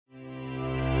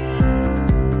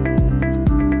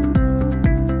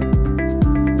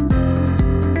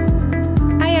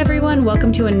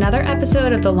welcome to another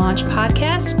episode of the Launch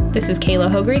Podcast. This is Kayla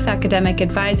Hogrefe, Academic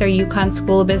Advisor, UConn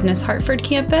School of Business, Hartford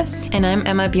campus. And I'm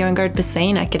Emma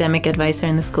Bjorngard-Bassane, Academic Advisor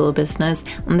in the School of Business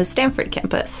on the Stanford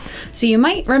campus. So you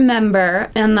might remember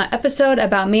in the episode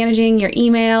about managing your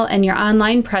email and your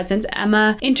online presence,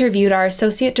 Emma interviewed our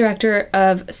Associate Director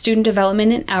of Student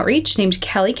Development and Outreach named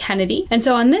Kelly Kennedy. And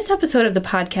so on this episode of the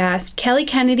podcast, Kelly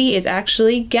Kennedy is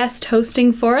actually guest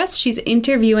hosting for us. She's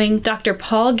interviewing Dr.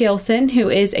 Paul Gilson, who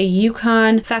is a UConn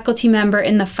faculty member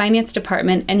in the finance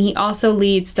department, and he also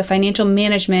leads the financial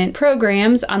management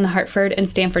programs on the Hartford and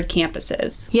Stanford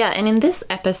campuses. Yeah, and in this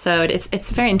episode,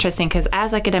 it's very interesting because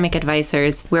as academic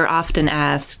advisors, we're often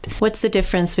asked, what's the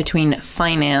difference between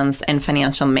finance and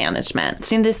financial management?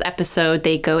 So in this episode,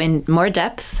 they go in more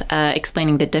depth,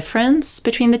 explaining the difference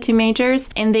between the two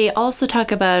majors, and they also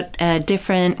talk about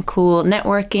different cool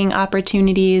networking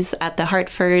opportunities at the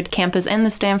Hartford campus and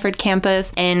the Stanford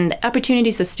campus, and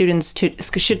opportunities that students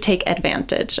should take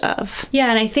advantage of. Yeah,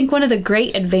 and I think one of the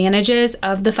great advantages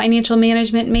of the financial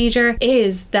management major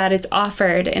is that it's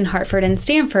offered in Hartford and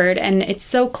Stanford, and it's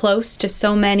so close to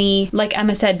so many, like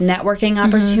Emma said, networking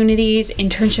opportunities,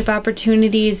 internship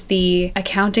opportunities, the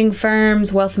accounting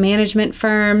firms, wealth management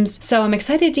firms. So I'm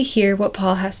excited to hear what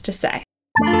Paul has to say.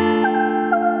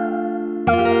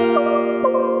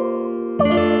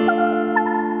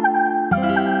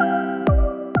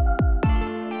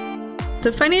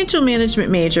 The financial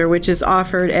management major, which is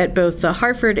offered at both the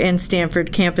Hartford and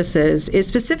Stanford campuses, is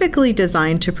specifically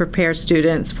designed to prepare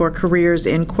students for careers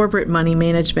in corporate money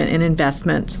management and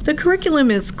investment. The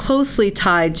curriculum is closely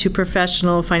tied to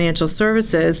professional financial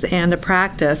services and a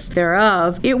practice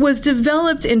thereof. It was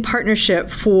developed in partnership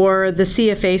for the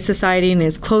CFA Society and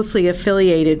is closely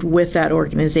affiliated with that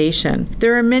organization.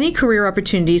 There are many career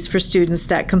opportunities for students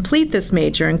that complete this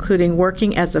major, including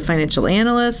working as a financial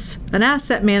analyst, an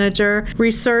asset manager,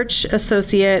 research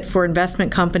associate for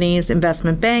investment companies,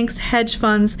 investment banks, hedge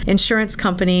funds, insurance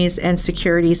companies, and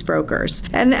securities brokers.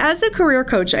 And as a career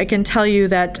coach, I can tell you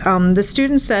that the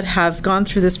students that have gone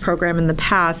through this program in the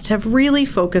past have really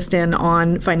focused in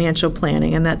on financial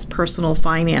planning, and that's personal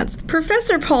finance.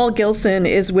 Professor Paul Gilson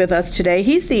is with us today.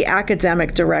 He's the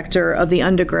academic director of the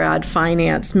undergrad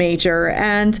finance major,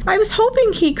 and I was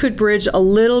hoping he could bridge a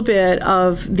little bit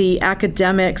of the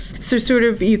academics, so sort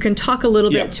of you can talk a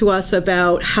little bit to us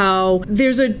about how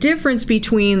there's a difference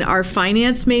between our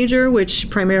finance major, which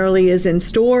primarily is in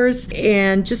stores,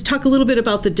 and just talk a little bit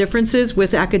about the differences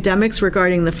with academics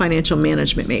regarding the financial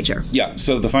management major. Yeah,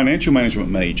 so the financial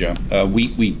management major,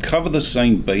 we cover the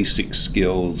same basic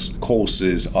skills,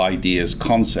 courses, ideas,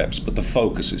 concepts, but the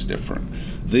focus is different.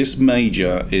 This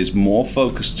major is more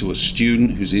focused to a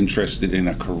student who's interested in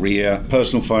a career,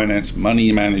 personal finance, money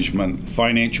management,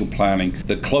 financial planning.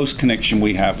 The close connection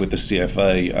we have with the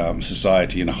CFA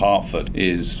Society in Hartford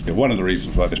is one of the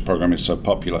reasons why this program is so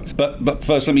popular. But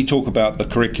first, let me talk about the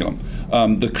curriculum.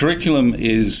 The curriculum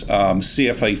is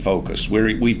CFA focused.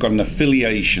 We've got an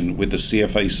affiliation with the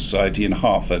CFA Society in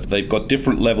Hartford. They've got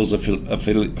different levels of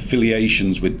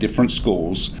affiliations with different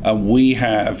schools, and we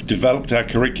have developed our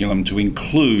curriculum to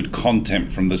include content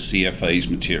from the CFA's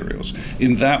materials.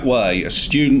 In that way, a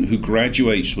student who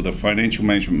graduates with a financial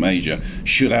management major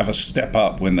should have a step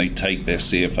up when they take their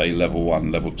CFA Level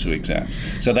 1, Level 2 exams.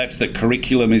 So that's the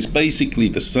curriculum is basically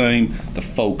the same. The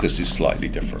focus is slightly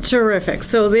different. Terrific.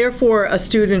 So therefore, a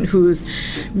student who's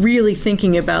really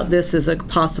thinking about this as a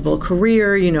possible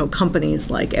career,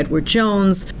 companies like Edward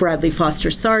Jones, Bradley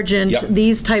Foster Sargent,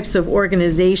 these types of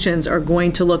organizations are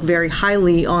going to look very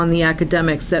highly on the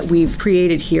academics that we've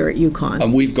created here at UConn.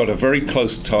 And we've got a very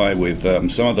close tie with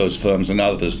some of those firms and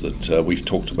others that we've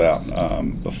talked about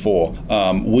before.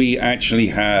 We actually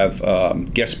have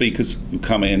guest speakers who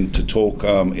come in to talk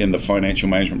in the financial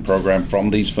management program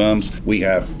from these firms. We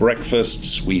have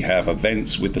breakfasts, we have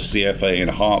events with the CFA in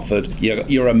Hartford.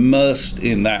 You're immersed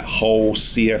in that whole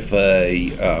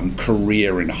CFA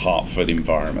career in Hartford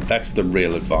environment. That's the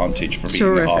real advantage for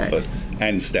being in Hartford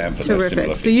and Stanford.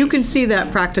 Terrific. So you can see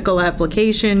that practical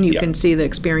application. You can see the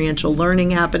experiential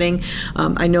learning happening.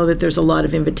 I know that there's a lot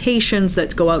of invitations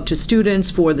that go out to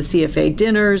students for the CFA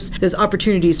dinners. There's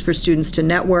opportunities for students to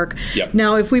network.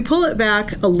 Now, if we pull it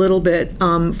back a little bit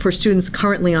for students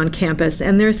currently on campus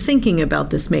and they're thinking about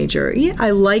this major,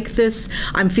 I like this.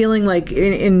 I'm feeling like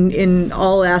in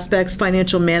all aspects,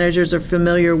 financial managers are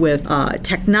familiar with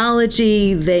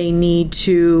technology.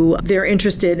 They're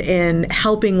interested in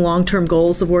helping long-term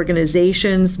goals of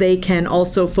organizations. They can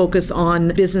also focus on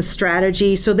business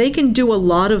strategy. So they can do a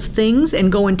lot of things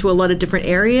and go into a lot of different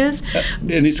areas.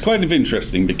 And it's kind of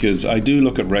interesting because I do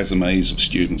look at resumes of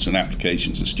students and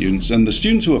applications of students, and the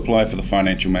students who apply for the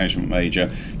financial management major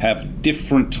have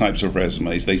different types of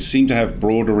resumes. They seem to have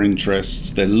broader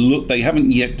interests. They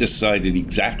haven't yet decided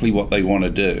exactly what they want to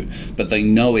do, but they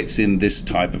know it's in this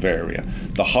type of area.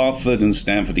 The Harvard and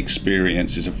Stanford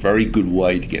experience is a very good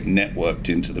way to get networked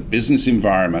into the business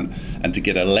environment and to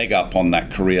get a leg up on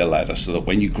that career ladder so that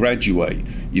when you graduate,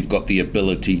 you've got the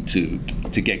ability to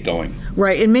get going.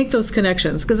 Right, and make those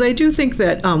connections. Because I do think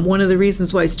that one of the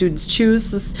reasons why students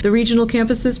choose the regional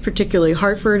campuses, particularly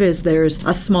Hartford, is there's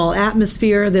a small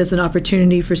atmosphere, there's an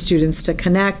opportunity for students to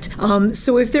connect.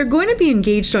 So if they're going to be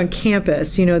engaged on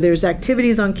campus, there's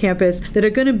activities on campus that are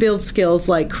going to build skills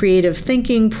like creative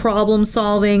thinking, problem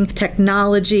solving,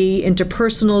 technology,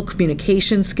 interpersonal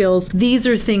communication skills. These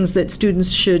are things that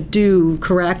students should do,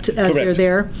 correct, as they're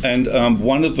there? And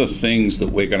one of the things that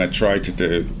we're going to try to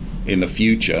do in the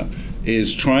future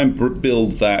is try and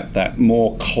build that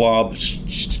more club,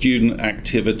 student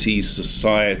activities,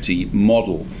 society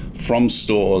model from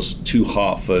stores to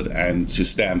Hartford and to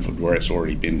Stanford, where it's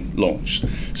already been launched.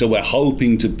 So we're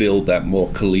hoping to build that more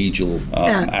collegial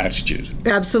attitude.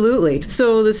 Absolutely.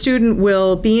 So the student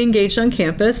will be engaged on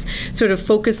campus, sort of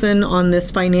focusing on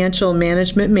this financial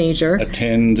management major.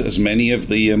 Attend as many of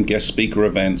the guest speaker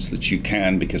events that you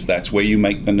can, because that's where you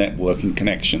make the networking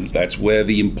connections. That's where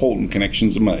the important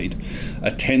connections are made.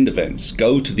 Attend events.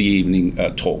 Go to the evening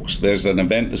talks. There's an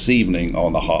event this evening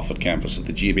on the Hartford campus at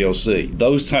the GBLC.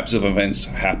 Those types of events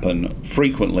happen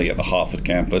frequently at the Hartford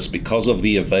campus because of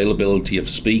the availability of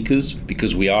speakers,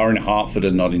 because we are in Hartford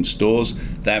and not in stores.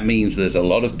 That means there's a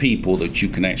lot of people that you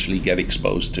can actually get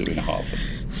exposed to in Hartford.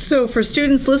 So for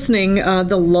students listening,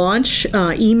 the launch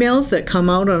emails that come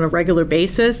out on a regular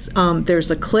basis,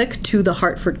 there's a click to the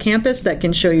Hartford campus that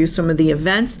can show you some of the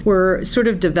events. We're sort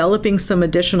of developing some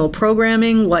additional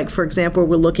programming, like, for example,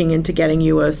 we're looking into getting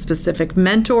you a specific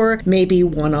mentor, maybe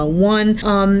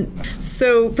one-on-one.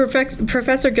 So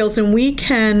Professor Gilson, we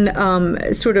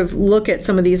can sort of look at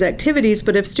some of these activities,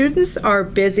 but if students are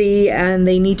busy and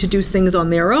they need to do things on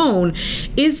their own,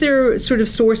 is there sort of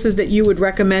sources that you would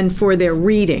recommend for their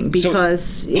reading?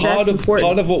 Because that's important.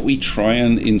 Part of what we try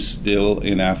and instill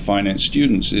in our finance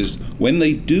students is when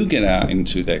they do get out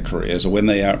into their careers, or when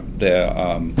they are there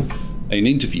in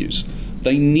interviews,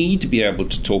 they need to be able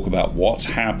to talk about what's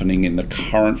happening in the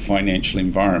current financial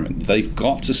environment. They've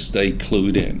got to stay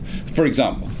clued in. For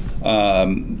example,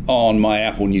 on my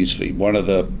Apple newsfeed, one of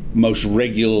the most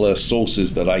regular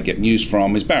sources that I get news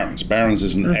from is Barron's. Barron's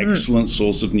is an excellent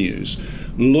source of news.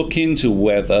 Look into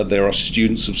whether there are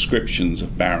student subscriptions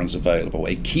of Barron's available.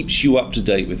 It keeps you up to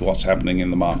date with what's happening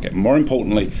in the market. More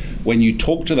importantly, when you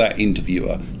talk to that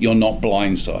interviewer, you're not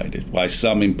blindsided by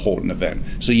some important event.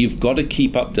 So you've got to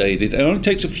keep updated. It only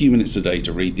takes a few minutes a day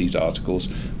to read these articles.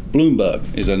 Bloomberg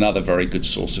is another very good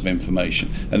source of information.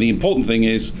 And the important thing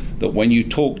is that when you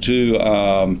talk to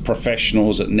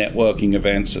professionals at networking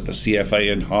events at the CFA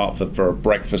in Hartford for a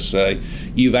breakfast, say,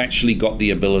 you've actually got the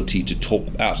ability to talk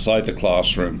outside the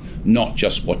classroom, not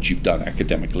just what you've done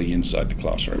academically inside the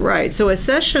classroom. Right. So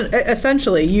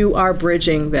essentially, you are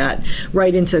bridging that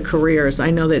right into careers.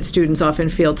 I know that students often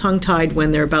feel tongue-tied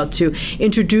when they're about to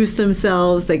introduce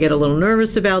themselves. They get a little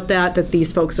nervous about that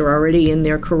these folks are already in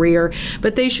their career.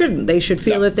 But they shouldn't. They should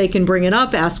feel that they can bring it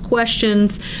up, ask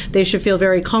questions. They should feel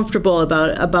very comfortable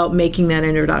about making that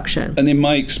introduction. And in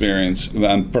my experience,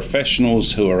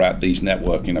 professionals who are at these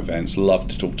networking events love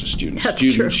to talk to students. That's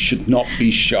students true. Should not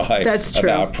be shy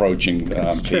about approaching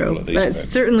people at these events.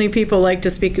 Certainly people like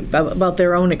to speak about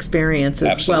their own experience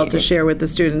as well to share with the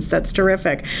students. That's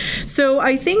terrific. So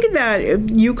I think that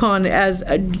UConn, as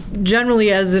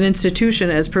generally as an institution,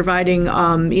 as providing,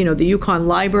 the UConn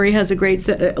Library has a great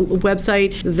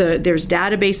website. There's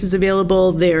databases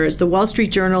available. There's the Wall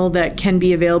Street Journal that can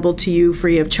be available to you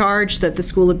free of charge that the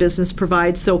School of Business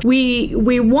provides. So we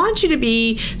want you to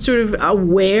be sort of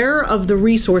aware of the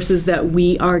resources that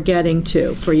we are getting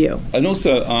to for you. And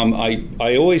also,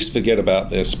 I always forget about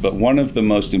this, but one of the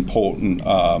most important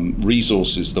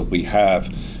resources that we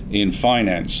have in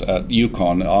finance at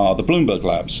UConn are the Bloomberg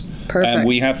Labs. Perfect. And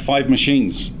we have 5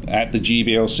 machines at the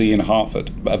GBLC in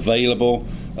Hartford available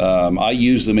I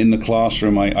use them in the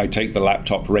classroom. I take the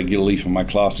laptop regularly for my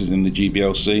classes in the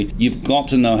GBLC. You've got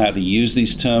to know how to use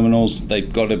these terminals.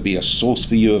 They've got to be a source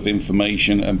for you of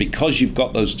information. And because you've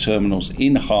got those terminals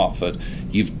in Hartford,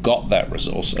 you've got that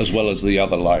resource as well as the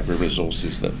other library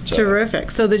resources that...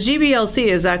 Terrific. So the GBLC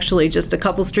is actually just a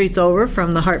couple streets over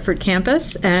from the Hartford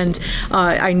campus. And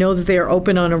I know that they are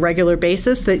open on a regular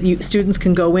basis, that students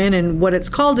can go in. And what it's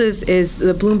called is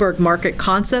the Bloomberg Market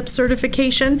Concept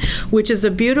Certification, which is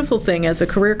a beautiful thing as a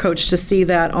career coach to see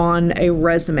that on a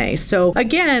resume. So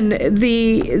again,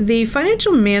 the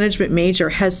financial management major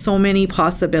has so many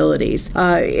possibilities.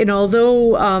 And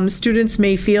although students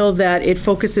may feel that it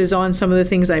focuses on some of the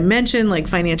things I mentioned, like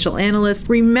financial analysts,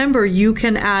 remember you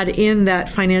can add in that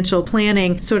financial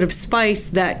planning sort of spice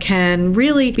that can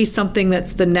really be something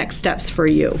that's the next steps for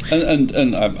you.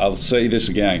 And I'll say this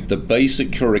again, the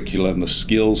basic curriculum, the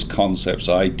skills, concepts,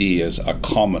 ideas are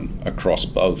common across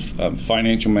both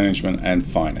financial management and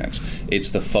finance.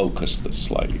 It's the focus that's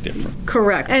slightly different.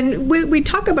 Correct. And we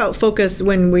talk about focus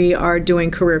when we are doing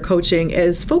career coaching,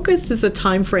 as focus is a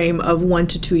time frame of 1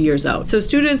 to 2 years out. So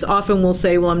students often will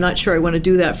say, well, I'm not sure I want to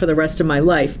do that for the rest of my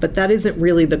life, but that isn't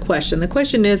really the question. The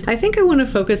question is, I think I want to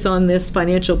focus on this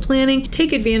financial planning,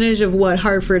 take advantage of what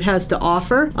Hartford has to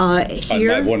offer.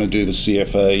 Here, I might want to do the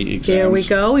CFA exams. There we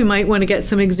go. We might want to get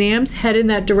some exams, head in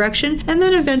that direction, and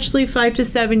then eventually 5 to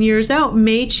 7 years out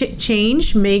may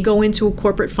change, may go into a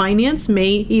corporate finance, may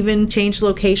even change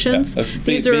locations. Yeah,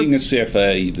 being a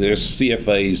CFA, there's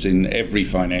CFAs in every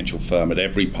financial firm at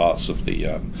every parts of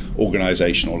the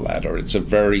organizational ladder. It's a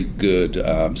very good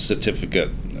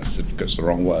certificate. Certificate's the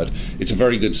wrong word. It's a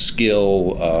very good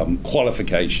skill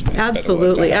qualification.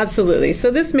 Absolutely. So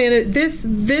this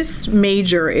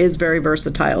major is very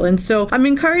versatile, and so I'm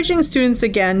encouraging students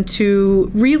again to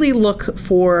really look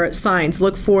for signs,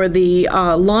 look for the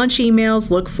launch emails,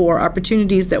 look for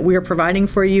opportunities that we are providing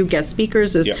for you, guest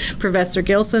speakers, as Professor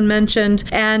Gilson mentioned,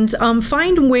 and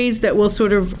find ways that will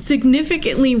sort of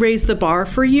significantly raise the bar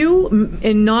for you,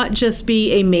 and not just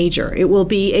be a major. It will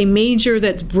be a major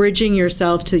that's bridging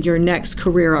yourself to your next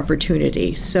career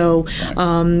opportunity. So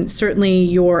certainly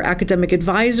your academic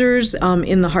advisors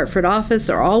in the Hartford office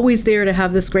are always there to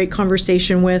have this great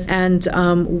conversation with, and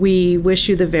we wish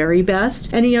you the very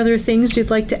best. Any other things you'd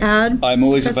like to add? I'm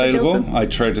always Professor available. Gilson? I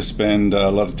try to spend a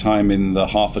lot of time in the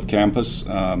Hartford campus.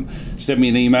 Send me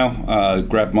an email,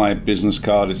 grab my business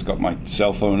card. It's got my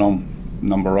cell phone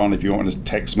number on if you want to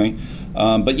text me.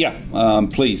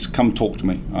 Please come talk to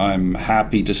me. I'm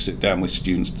happy to sit down with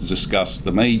students to discuss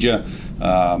the major,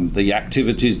 the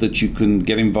activities that you can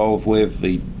get involved with,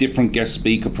 the different guest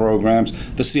speaker programs,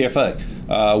 the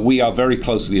CFA. We are very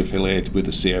closely affiliated with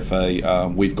the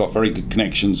CFA. We've got very good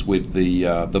connections with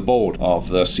the board of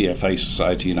the CFA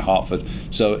Society in Hartford.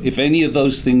 So if any of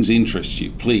those things interest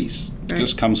you, please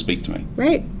just come speak to me.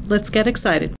 Right. Let's get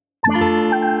excited.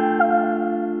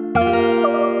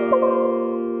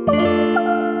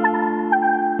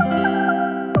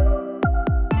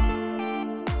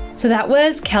 So that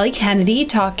was Kelly Kennedy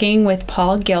talking with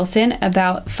Paul Gilson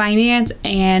about finance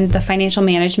and the financial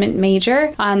management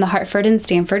major on the Hartford and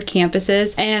Stanford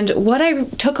campuses. And what I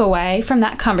took away from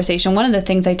that conversation, one of the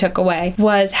things I took away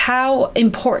was how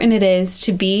important it is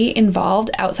to be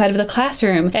involved outside of the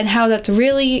classroom, and how that's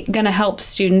really going to help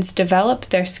students develop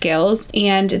their skills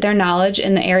and their knowledge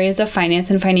in the areas of finance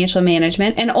and financial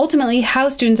management, and ultimately how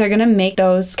students are going to make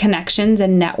those connections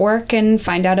and network and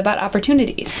find out about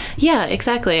opportunities. Yeah,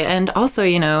 exactly. And also,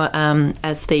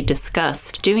 as they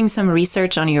discussed, doing some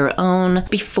research on your own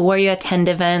before you attend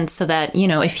events so that,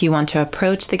 if you want to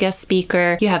approach the guest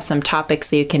speaker, you have some topics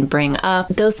that you can bring up.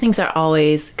 Those things are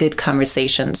always good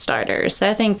conversation starters. So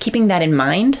I think keeping that in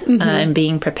mind and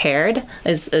being prepared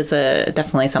is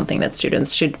definitely something that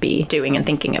students should be doing and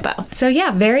thinking about. So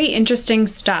yeah, very interesting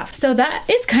stuff. So that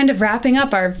is kind of wrapping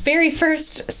up our very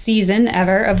first season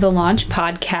ever of the Launch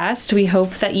podcast. We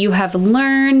hope that you have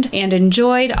learned and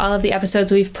enjoyed all of the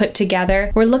episodes we've put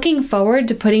together. We're looking forward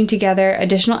to putting together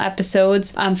additional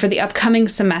episodes for the upcoming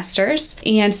semesters.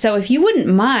 And so if you wouldn't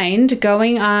mind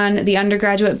going on the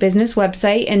undergraduate business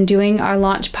website and doing our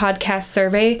Launch podcast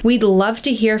survey, we'd love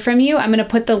to hear from you. I'm going to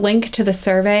put the link to the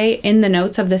survey in the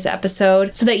notes of this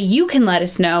episode so that you can let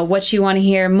us know what you want to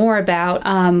hear more about.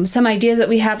 Some ideas that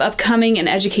we have upcoming: an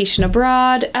Education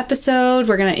Abroad episode.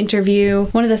 We're going to interview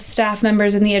one of the staff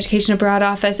members in the Education Abroad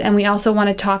office, and we also want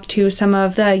to talk to some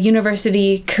of the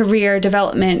university career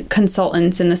development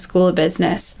consultants in the School of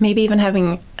Business. Maybe even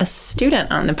having a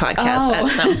student on the podcast at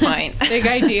some point. Big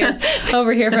ideas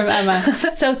over here from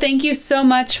Emma. So thank you so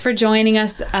much for joining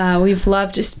us. We've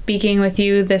loved speaking with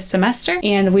you this semester,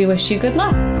 and we wish you good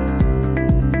luck.